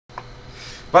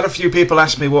But a few people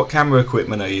ask me what camera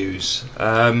equipment I use.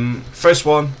 First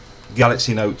one,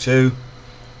 Galaxy Note 2.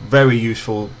 Very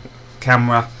useful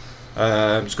camera.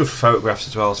 It's good for photographs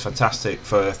as well. It's fantastic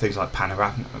for things like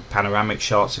panoramic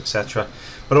shots, etc.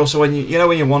 But also when you know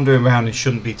when you're wandering around and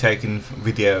shouldn't be taking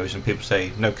videos, and people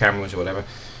say no cameras or whatever,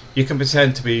 you can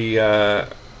pretend to be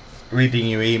reading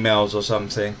your emails or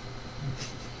something.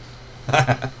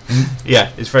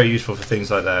 Yeah, it's very useful for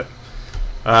things like that.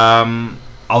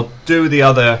 I'll do the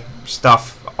other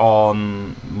stuff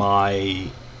on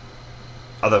my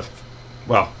other.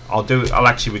 Well, I'll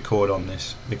actually record on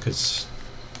this because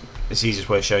it's the easiest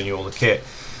way of showing you all the kit.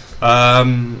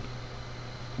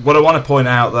 What I want to point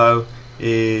out though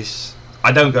is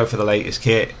I don't go for the latest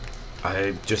kit.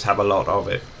 I just have a lot of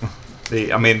it.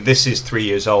 I mean, this is 3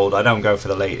 years old. I don't go for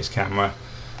the latest camera.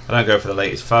 I don't go for the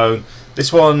latest phone.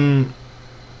 This one,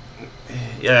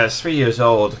 yeah, it's 3 years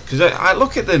old. Because I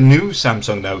look at the new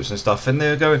Samsung Notes and stuff, and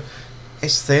they're going,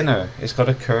 it's thinner. It's got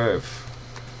a curve.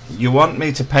 You want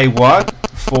me to pay what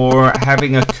for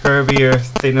having a curvier,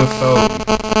 thinner phone?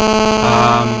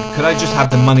 Could I just have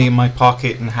the money in my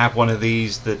pocket and have one of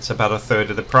these that's about a third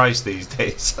of the price these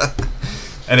days?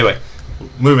 Anyway,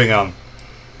 moving on.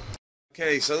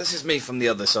 Okay, so this is me from the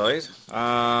other side.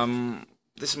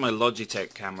 This is my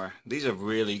Logitech camera. These are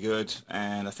really good,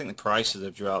 and I think the prices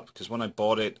have dropped because when I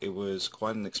bought it, it was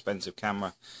quite an expensive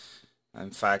camera.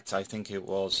 In fact, I think it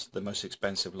was the most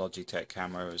expensive Logitech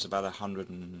camera. It was about 100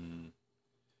 and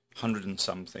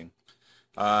something.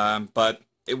 But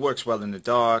it works well in the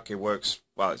dark. It works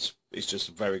well. It's just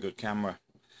a very good camera.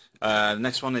 The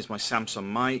next one is my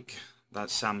Samsung mic.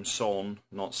 That's Samsung,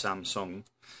 not Samsung.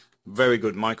 Very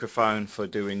good microphone for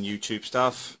doing YouTube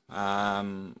stuff,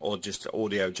 or just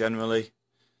audio generally.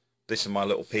 This is my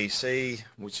little PC,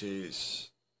 which is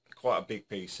quite a big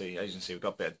PC. As you can see, we've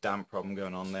got a bit of damp problem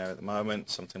going on there at the moment,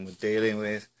 something we're dealing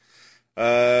with.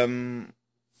 Then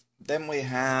we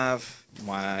have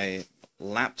my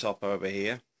laptop over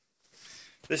here.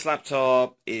 This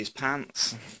laptop is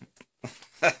pants.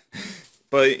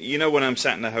 But you know, when I'm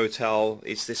sat in a hotel,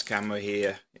 it's this camera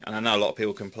here, and I know a lot of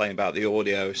people complain about the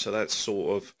audio, so that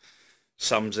sort of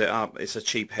sums it up. It's a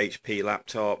cheap HP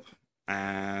laptop,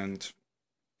 and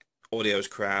audio's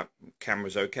crap,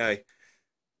 camera's okay.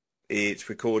 Its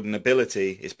recording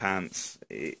ability is pants.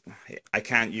 I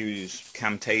can't use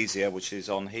Camtasia, which is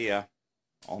on here,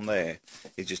 on there.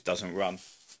 It just doesn't run.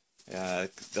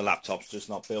 The laptop's just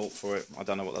not built for it. I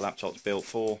don't know what the laptop's built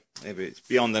for. If it's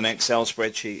beyond an Excel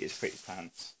spreadsheet, it's pretty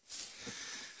pants.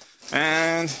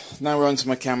 And now we're onto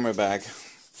my camera bag,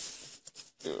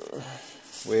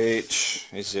 which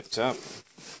is zipped up.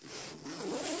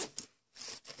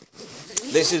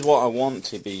 This is what I want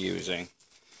to be using.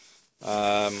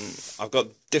 I've got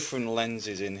different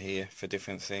lenses in here for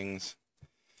different things.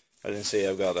 As you can see,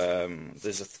 I've got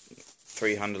there's a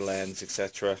 300 lens,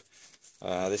 etc.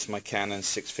 This is my Canon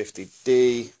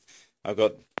 650D. I've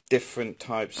got different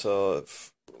types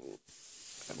of,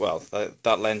 well,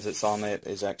 that lens that's on it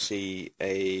is actually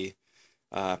a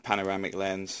panoramic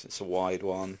lens. It's a wide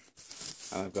one.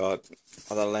 And I've got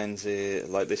other lenses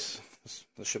like this.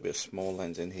 There should be a small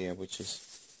lens in here, which is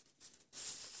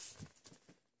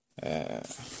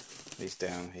these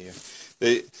down here.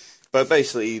 But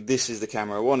basically, this is the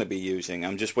camera I want to be using.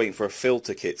 I'm just waiting for a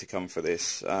filter kit to come for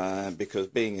this, because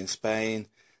being in Spain,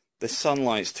 the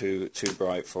sunlight's too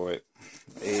bright for it.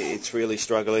 It's really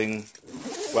struggling.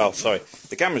 Well, sorry,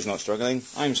 the camera's not struggling.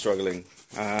 I'm struggling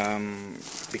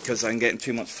because I'm getting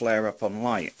too much flare up on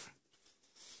light.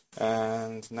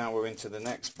 And now we're into the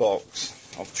next box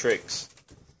of tricks.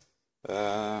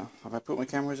 Have I put my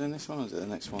cameras in this one, or is it the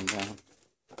next one down?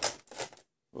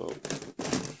 Whoa.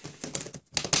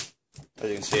 As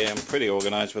you can see, I'm pretty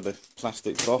organised with the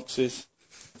plastic boxes.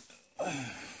 My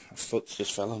foot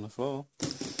just fell on the floor.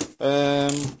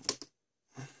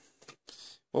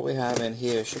 What we have in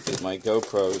here should be my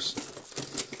GoPros.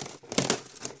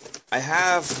 I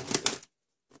have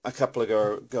a couple of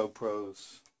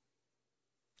GoPros.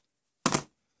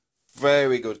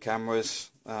 Very good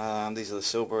cameras. These are the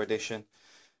silver edition.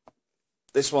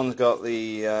 This one's got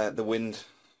the wind.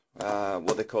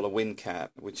 What they call a wind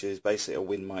cap, which is basically a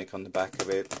wind mic on the back of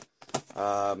it.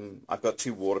 I've got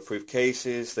two waterproof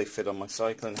cases. They fit on my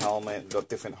cycling helmet. I've got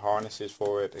different harnesses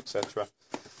for it, etc.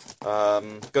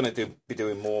 Going to be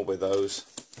doing more with those.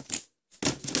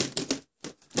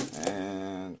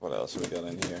 And what else have we got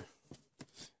in here?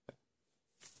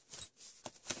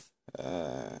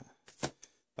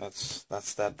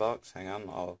 That's that box. Hang on,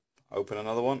 I'll open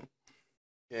another one.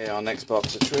 Okay, our next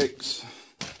box of tricks.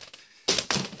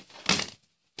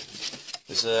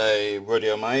 This is a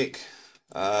rodeo mic.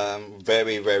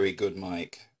 Very, very good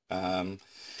mic.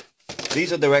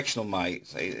 These are directional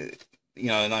mics, you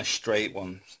know, a nice straight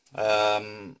one.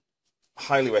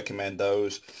 Highly recommend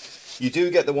those. You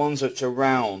do get the ones which are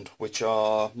round, which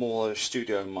are more a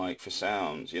studio mic for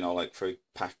sounds, you know, like for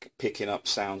picking up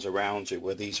sounds around you,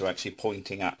 where these are actually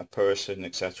pointing at a person,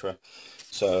 etc.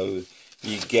 So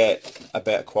you get a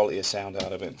better quality of sound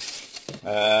out of it.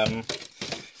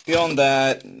 Beyond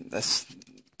that, that's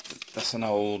an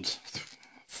old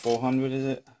 400, is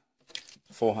it?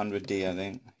 400D, I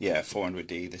think. Yeah,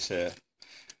 400D. This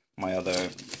my other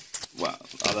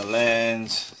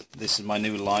lens. This is my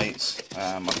new lights.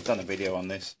 I've done a video on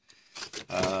this,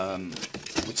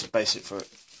 which is basic for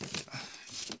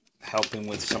helping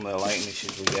with some of the lighting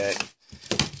issues we get.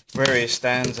 Various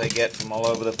stands I get from all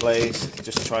over the place.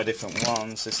 Just try different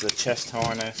ones. This is a chest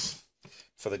harness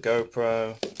for the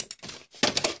GoPro.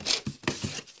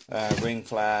 Ring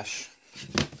flash.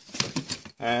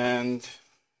 And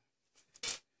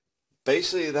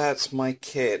basically that's my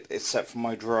kit, except for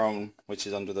my drone, which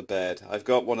is under the bed. I've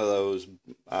got one of those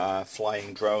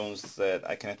flying drones that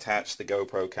I can attach the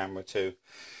GoPro camera to.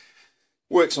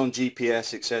 Works on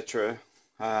GPS, etc.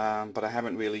 But I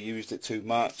haven't really used it too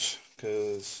much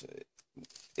because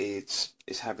it's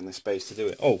having the space to do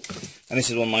it. Oh, and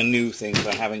this is one of my new things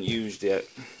I haven't used yet,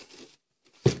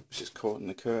 which is caught in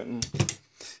the curtain.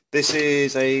 This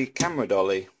is a camera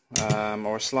dolly,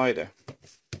 or a slider.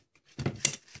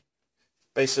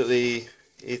 Basically,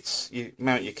 you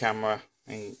mount your camera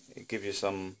and it gives you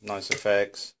some nice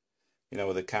effects, you know,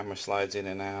 where the camera slides in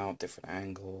and out, different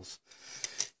angles.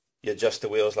 You adjust the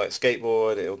wheels like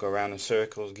skateboard, it'll go around in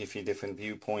circles, give you different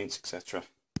viewpoints, etc.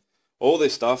 All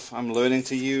this stuff I'm learning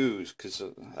to use because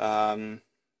I've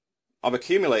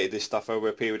accumulated this stuff over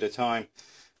a period of time,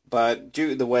 but due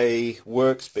to the way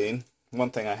work's been, one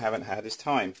thing I haven't had is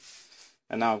time.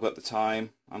 And now I've got the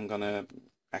time, I'm going to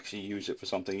actually use it for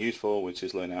something useful, which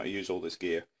is learn how to use all this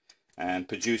gear and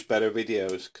produce better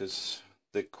videos, because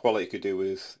the quality could do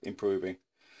with improving.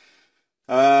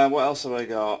 What else have I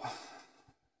got?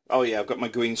 Oh yeah, I've got my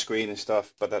green screen and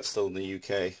stuff, but that's still in the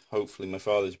UK. Hopefully my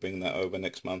father's bringing that over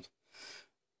next month.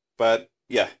 But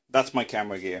yeah, that's my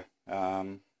camera gear.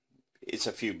 It's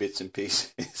a few bits and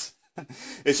pieces.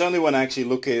 It's only when I actually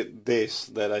look at this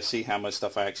that I see how much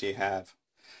stuff I actually have.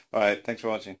 Alright, thanks for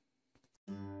watching.